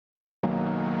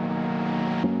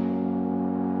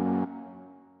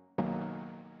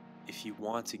If you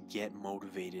want to get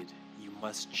motivated, you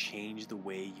must change the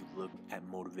way you look at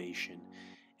motivation.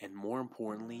 And more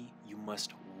importantly, you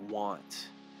must want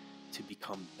to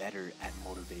become better at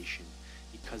motivation,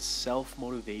 because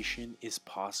self-motivation is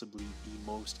possibly the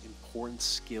most important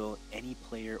skill any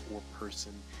player or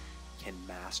person can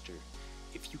master.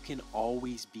 If you can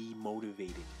always be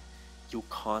motivated, you'll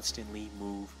constantly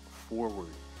move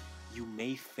forward. You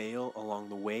may fail along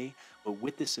the way, but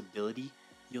with this ability,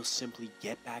 you'll simply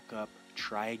get back up,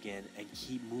 try again, and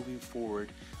keep moving forward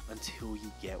until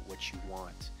you get what you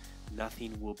want.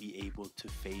 Nothing will be able to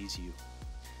faze you.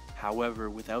 However,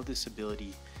 without this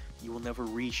ability, you will never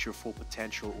reach your full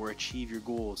potential or achieve your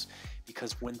goals,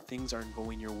 because when things aren't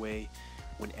going your way,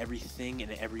 when everything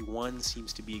and everyone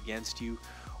seems to be against you,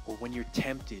 or when you're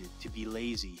tempted to be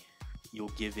lazy, you'll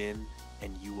give in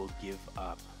and you will give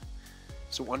up.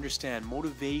 So understand,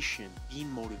 motivation,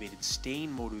 being motivated,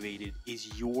 staying motivated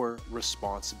is your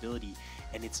responsibility,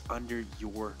 and it's under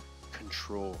your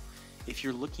control. If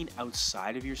you're looking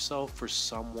outside of yourself for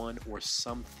someone or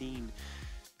something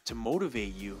to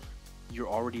motivate you, you're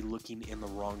already looking in the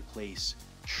wrong place.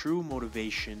 True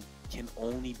motivation can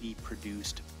only be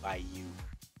produced by you.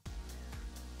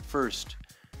 First,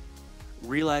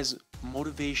 realize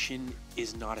motivation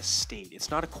is not a state. It's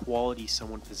not a quality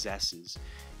someone possesses.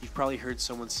 You've probably heard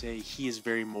someone say he is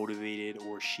very motivated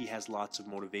or she has lots of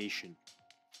motivation.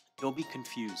 Don't be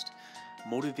confused.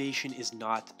 Motivation is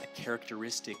not a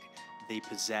characteristic they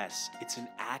possess. It's an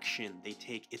action they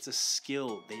take. It's a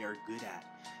skill they are good at.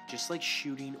 Just like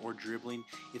shooting or dribbling,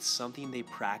 it's something they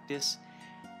practice,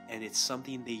 and it's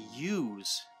something they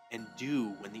use and do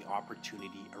when the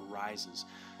opportunity arises.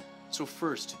 So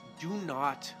first, do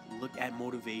not look at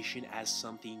motivation as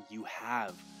something you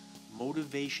have.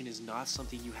 Motivation is not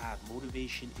something you have.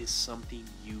 Motivation is something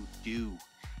you do.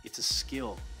 It's a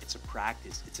skill, it's a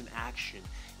practice, it's an action,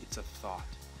 it's a thought.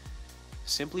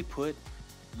 Simply put,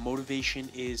 motivation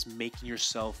is making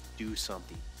yourself do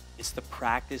something. It's the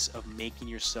practice of making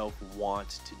yourself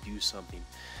want to do something.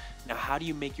 Now, how do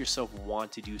you make yourself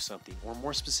want to do something? Or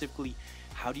more specifically,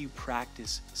 how do you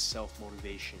practice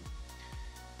self-motivation?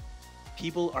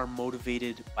 People are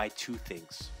motivated by two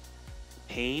things: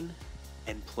 pain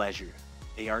and pleasure.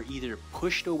 They are either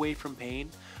pushed away from pain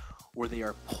or they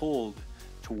are pulled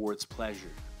towards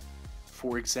pleasure.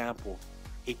 For example,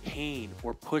 a pain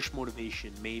or push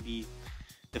motivation may be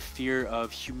the fear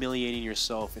of humiliating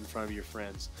yourself in front of your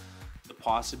friends, the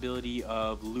possibility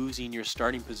of losing your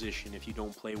starting position if you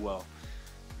don't play well,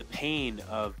 the pain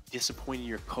of disappointing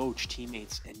your coach,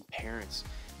 teammates, and parents,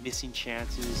 missing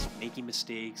chances, making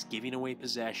mistakes, giving away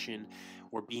possession,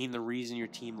 or being the reason your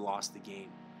team lost the game.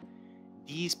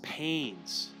 These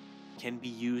pains can be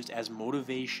used as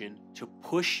motivation to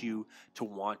push you to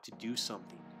want to do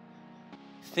something.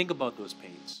 Think about those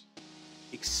pains.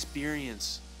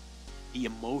 Experience the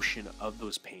emotion of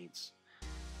those pains.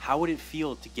 How would it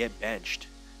feel to get benched?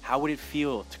 How would it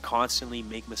feel to constantly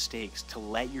make mistakes, to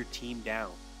let your team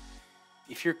down?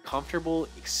 If you're comfortable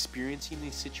experiencing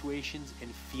these situations and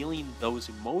feeling those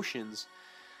emotions,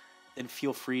 then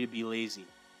feel free to be lazy.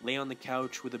 Lay on the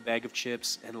couch with a bag of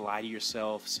chips and lie to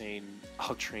yourself saying,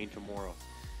 "I'll train tomorrow."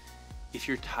 If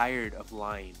you're tired of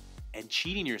lying and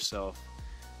cheating yourself,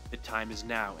 the time is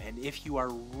now. And if you are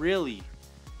really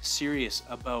serious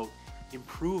about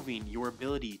improving your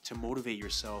ability to motivate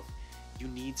yourself, you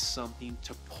need something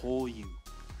to pull you.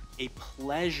 A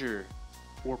pleasure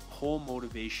or pull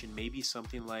motivation may be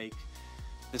something like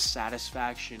the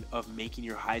satisfaction of making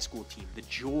your high school team, the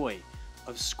joy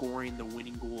of scoring the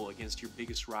winning goal against your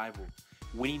biggest rival,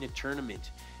 winning a tournament,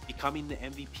 becoming the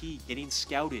MVP, getting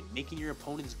scouted, making your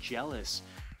opponents jealous,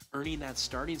 earning that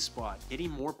starting spot, getting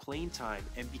more playing time,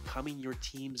 and becoming your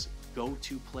team's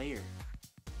go-to player.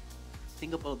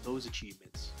 Think about those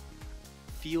achievements.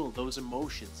 Feel those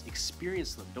emotions,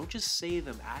 experience them. Don't just say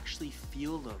them, actually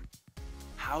feel them.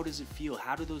 How does it feel?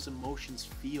 How do those emotions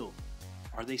feel?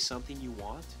 Are they something you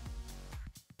want?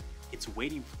 It's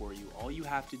waiting for you. All you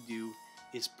have to do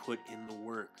is put in the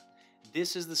work.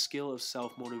 This is the skill of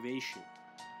self-motivation.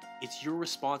 It's your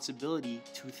responsibility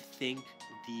to think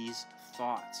these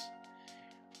thoughts.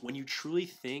 When you truly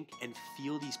think and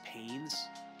feel these pains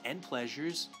and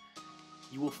pleasures,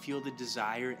 you will feel the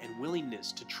desire and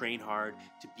willingness to train hard,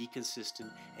 to be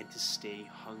consistent, and to stay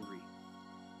hungry.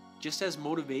 Just as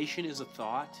motivation is a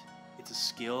thought, it's a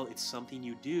skill, it's something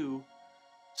you do,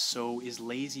 so is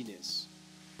laziness.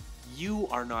 You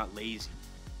are not lazy.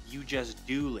 You just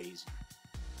do lazy.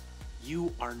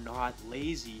 You are not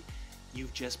lazy.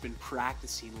 You've just been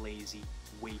practicing lazy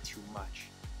way too much.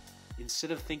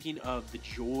 Instead of thinking of the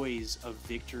joys of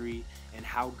victory and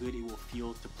how good it will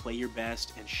feel to play your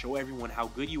best and show everyone how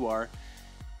good you are,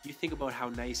 you think about how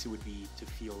nice it would be to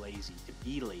feel lazy, to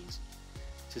be lazy,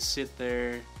 to sit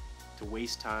there, to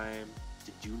waste time,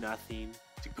 to do nothing,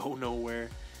 to go nowhere,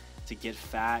 to get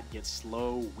fat, get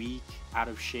slow, weak, out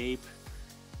of shape.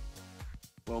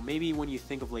 Well, maybe when you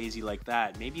think of lazy like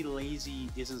that, maybe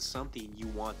lazy isn't something you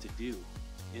want to do,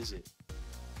 is it?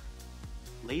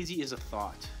 Lazy is a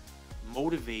thought.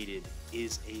 Motivated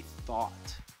is a thought.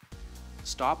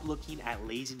 Stop looking at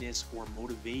laziness or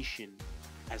motivation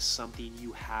as something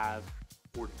you have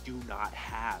or do not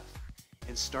have,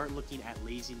 and start looking at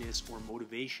laziness or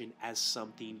motivation as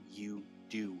something you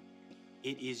do.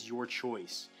 It is your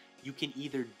choice. You can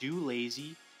either do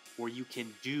lazy or you can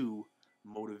do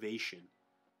motivation.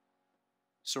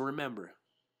 So remember,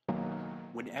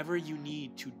 whenever you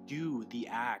need to do the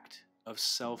act of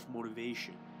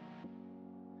self-motivation,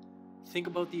 think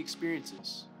about the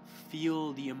experiences,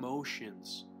 feel the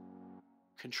emotions,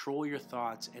 control your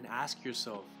thoughts, and ask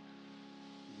yourself,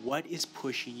 what is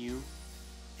pushing you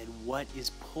and what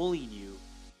is pulling you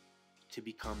to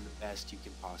become the best you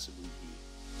can possibly be?